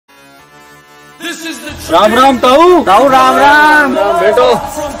राम राम ताऊ। ताऊ राम राम। बेटो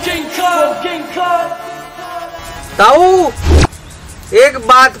ताऊ एक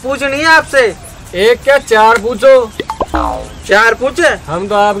बात पूछनी है आपसे। एक क्या चार पूछो। चार पूछे? हम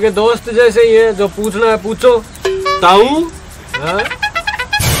तो आपके दोस्त जैसे ही है, जो पूछना है पूछो। ताऊ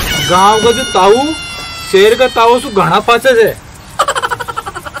गांव का जो ताऊ शेर का ताऊ सु घना पाचे है।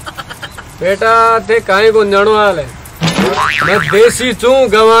 बेटा थे काहे को जानो हाल है। मैं देसी चू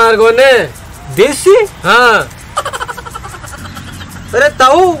गंवार को ने। देसी? हाँ। अरे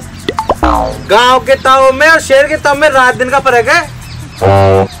ताऊ गांव के ताऊ में और शेर के ताऊ में रात दिन का फर्क है।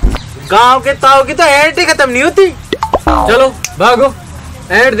 गांव के ताऊ की तो ऐंठ ही खत्म नहीं होती। चलो भागो,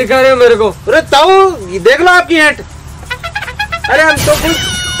 ऐंठ दिखा रहे हो मेरे को। अरे ताऊ ये देख लो आपकी ऐंठ। अरे हम तो कुछ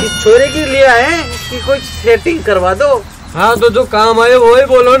इस छोरे के लिए आए हैं कि कोई सेटिंग करवा दो। हाँ तो जो काम आए वो ही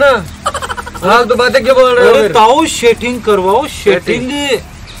बोलो ना। हाँ तो बातें क्यों बोल रहे हो? अरे ताऊ सेटिंग करवाओ। सेटिंग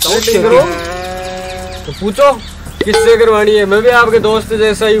करो तो पूछो किससे करवानी है। मैं भी आपके दोस्त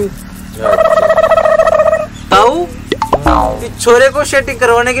जैसा ही हूँ। ताऊ इस छोरे को सेटिंग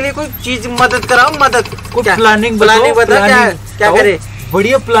करवाने के लिए कोई चीज मदद कराओ। मदद कुछ प्लानिंग बता। क्या करे?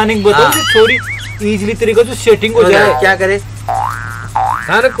 बढ़िया प्लानिंग बताओ। हाँ। छोरी इजीली तरीका से सेटिंग हो जाए। क्या करे?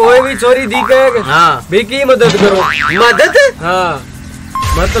 हाँ कोई भी चोरी दी के हाँ भी की मदद करो। मदद? हाँ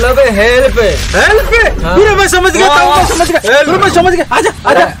मतलब हेल्प। हेल्प? हाँ। मैं समझ गया ताऊ, मैं समझ गया। मैं समझ गया। आजा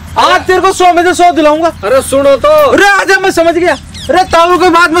आजा आज तेरे को 100 में से 100 दिलाऊंगा। अरे सुनो तो। अरे आजा मैं समझ गया। अरे ताऊ की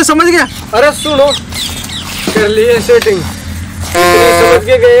बात मैं समझ गया। अरे सुनो कर लिए सेटिंग। इतनी समझ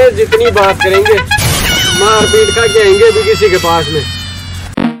के गए जितनी बात करेंगे। मार पीट खा के आएंगे भी किसी के पास में।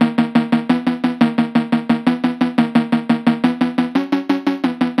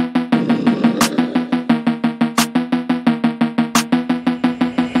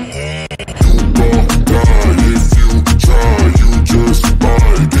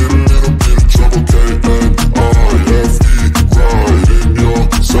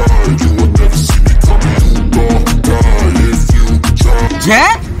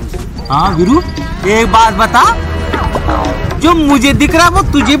 हाँ वीरू एक बात बता, जो मुझे दिख रहा है वो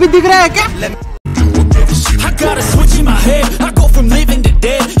तुझे भी दिख रहा है क्या?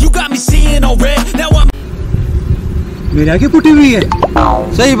 मेरे आगे कुटी हुई है।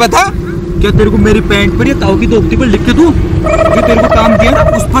 सही बता, क्या तेरे को मेरी पैंट पर या ताऊ की दोपटी पर लिख के दूं? जो तेरे को काम दिया ना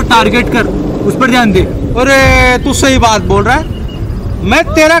उस पर टारगेट कर, उस पर ध्यान दे। अरे तू सही बात बोल रहा है। मैं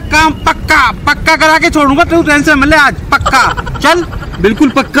तेरा काम पक्का करा के छोड़ूंगा। तू टेंशन मत ले आज। पक्का चल। बिल्कुल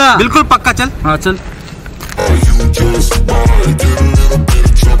पक्का चल। हाँ चल।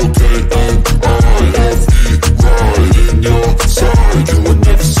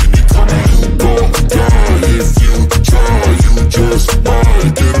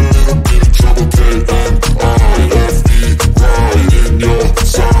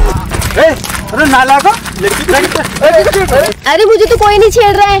 अरे नाला को अरे मुझे तो कोई नहीं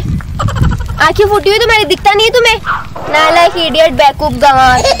छेड़ रहा है। आंखें फूटी हुई तुम्हारी, दिखता नहीं है तुम्हें? नालायक, इडियट, बेवकूफ,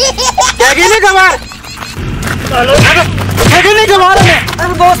 गंवार। क्या कहने गंवार? क्या कहने गंवार है?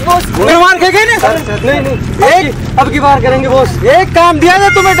 अरे बॉस गंवार क्या कहने? नहीं एक अब की बार करेंगे बॉस। एक काम दिया था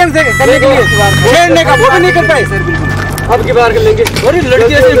तुम्हें ढंग से करने के लिए, छेड़ने का, वो भी नहीं कर पाए। अब की बार कर लेंगे। अरे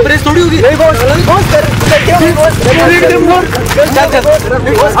लड़की ऐसे इंप्रेस थोड़ी होगी। नहीं बॉस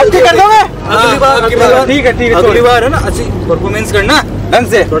अब कर दोगे? ठीक है अगली बार है ना अच्छी परफॉर्मेंस करना ढंग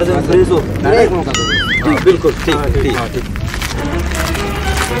से। थोड़ा सा फ्रेश हो। बिल्कुल ठीक।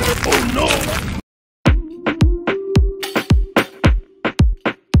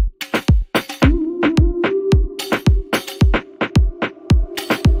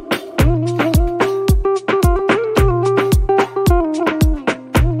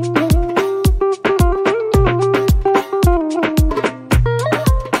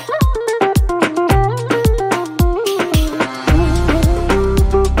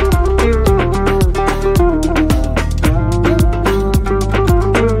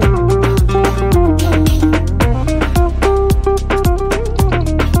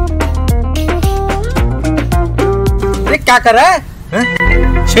 क्या कर रहा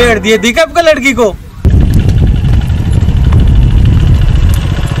है? छेड़ दिए दिखा आपका लड़की को।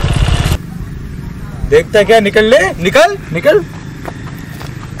 देखता क्या? निकल ले, निकल।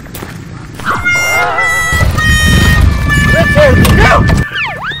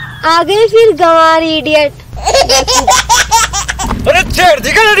 आ गए फिर गंवार, इडियट। अरे छेड़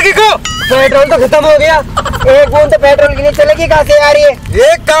दिखा लड़की को। पेट्रोल तो खत्म हो गया। एक बूंद तो पेट्रोल की नहीं चलेगी, कहाँ से आ रही है?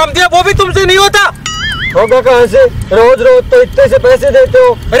 एक काम दिया वो भी तुमसे नहीं होता। होगा कहाँ से? रोज तो इतने से पैसे देते हो।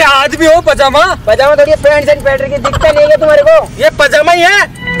 अरे आज भी हो पजामा थोड़ी पैंट शर्ट पैंट की दिखता नहीं है तुम्हारे को? ये पजामा ही है।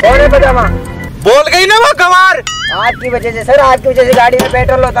 कौन है पजामा? बोल गई ना वो गंवार। आपकी वजह से सर, आपकी वजह से गाड़ी में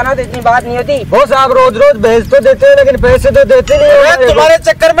पेट्रोल होता ना तो इतनी बात नहीं होती। बॉस आप रोज रोज भेज तो देते हो लेकिन पैसे तो देते नहीं हो। तुम्हारे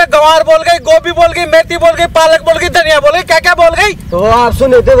चक्कर में गंवार बोल गई, गोभी बोल गई, मेथी बोल गई, पालक बोल गई, धनिया बोल गई, क्या क्या बोल गई। तो आप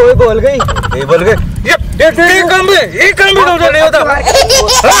सुने थे वही बोल गई। ये बोल गए ये काम भी नहीं होता।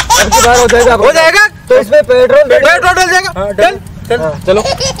 बार हो जाएगा तो इसमें पेट्रोल डल जाएगा। चल चल चलो।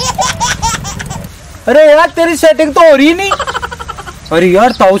 अरे यार तेरी सेटिंग तो हो रही नहीं। अरे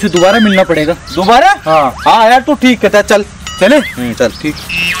यार ताऊ से दोबारा मिलना पड़ेगा। दोबारा? हाँ यार तू ठीक कहता है, चल चले। चल ठीक।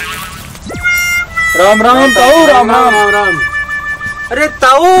 राम राम ताऊ, राम राम। राम राम। अरे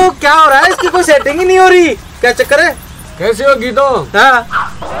ताऊ क्या हो रहा है? इसकी कोई सेटिंग ही नहीं हो रही, क्या चक्कर है? कैसे होगी तो? हाँ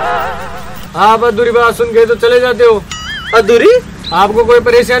आप अधूरी बात सुन के तो चले जाते हो। अधूरी? आपको कोई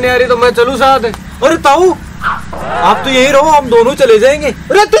परेशानी आ रही तो मैं चलूँ साथ। अरे ताऊ आप तो यही रहो, हम दोनों चले जाएंगे।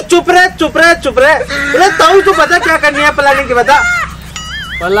 अरे तू चुप रह चुप रह चुप रह। अरे ताऊ तू बता क्या करनी है, प्लानिंग की बता।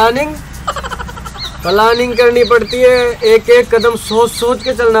 प्लानिंग करनी पड़ती है, एक एक कदम सोच सोच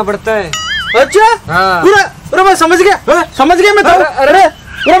के चलना पड़ता है। अच्छा हाँ। पूरा मैं समझ गया, समझ गया मैं ताऊ। अरे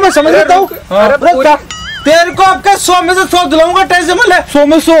पूरा मैं समझ गया ताऊ। तेरे को आपका 100 में से 100 दिलाऊंगा, टेंशन मत ले। 100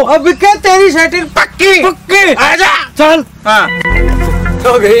 में 100। अब क्या तेरी सेटिंग पक्की पक्की। आजा चल। हाँ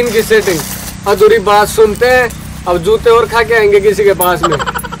हो गई इनकी सेटिंग। अधूरी बात सुनते हैं, अब जूते और खा के आएंगे किसी के पास में।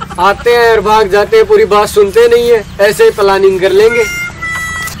 आते हैं और भाग जाते हैं, पूरी बात सुनते नहीं है। ऐसे ही प्लानिंग कर लेंगे।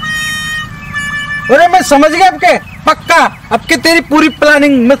 अरे मैं समझ गया आपके पक्का, आपके तेरी पूरी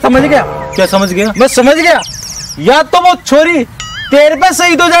प्लानिंग मैं समझ गया। क्या समझ गया? मैं समझ गया, या तो वो छोरी तेरे पे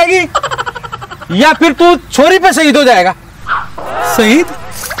शहीद हो जाएगी या फिर तू छोरी पे शहीद हो जाएगा। शहीद?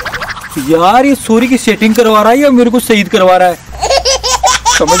 यार ये सूरी की सेटिंग करवा रहा है या मेरे को शहीद करवा रहा है,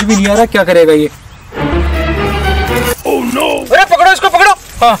 समझ भी नहीं आ रहा क्या करेगा ये। oh, no. अरे पकड़ो इसको पकड़ो।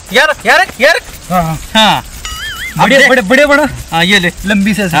 हाँ यार यार यार। हाँ हाँ बड़े बड़ा। हाँ ये ले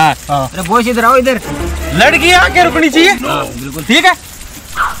लंबी से। हाँ अरे बॉस इधर आओ, इधर। लड़की आके रुकनी चाहिए। बिल्कुल ठीक है।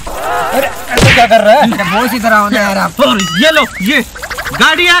 अरे ऐसा क्या कर रहा है? बॉस इधर आओ यार आप। ये लो, ये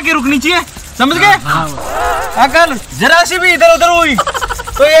गाड़ी आके रुकनी चाहिए, समझ गए? अगर जरा सी भी इधर उधर हुई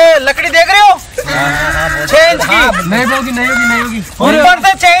तो ये लकड़ी देख रहे हो, चेंज की नहीं होगी नहीं होगी नहीं होगी। ऊपर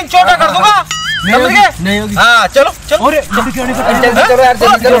से चेंज छोटा कर दूंगा, समझ गए? नहीं होगी। हाँ चलो चलो जल्दी चलो यार,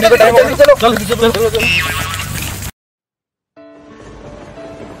 जल्दी चलो।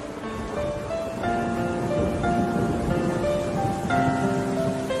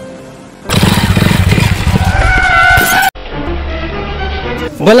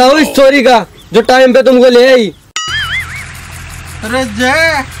 भला हो इस चोरी का जो टाइम पे तुमको ले आई। अरे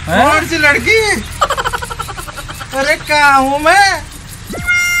जय कौन सी लड़की? अरे कहाँ हूँ मैं?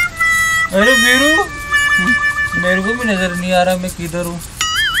 अरे वीरू मेरे को भी नजर नहीं आ रहा मैं किधर हूँ।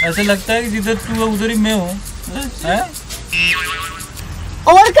 ऐसे लगता है कि जिधर तू है उधर ही मैं हूँ।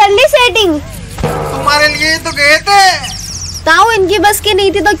 और कर ली सेटिंग? तुम्हारे लिए तो गए थे। ताऊ इनकी बस की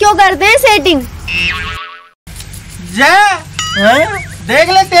नहीं थी तो क्यों करते हैं सेटिंग? जय देख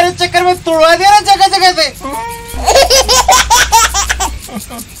ले तेरे चक्कर में तोड़वा दिया ना जगह जगह पे।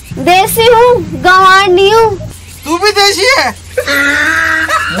 देसी हूँ, गंवार नहीं हूँ। तू भी देसी है?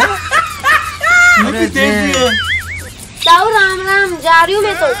 ताऊ राम राम, जा रही हूँ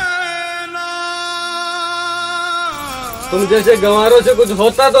मैं तो। तुम जैसे गंवारों से कुछ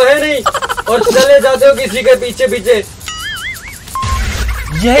होता तो है नहीं और चले जाते हो किसी के पीछे पीछे।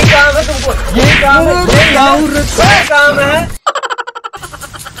 यही काम है तुमको, यही काम है, यही काम है।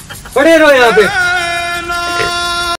 पड़े रहो यहाँ पे।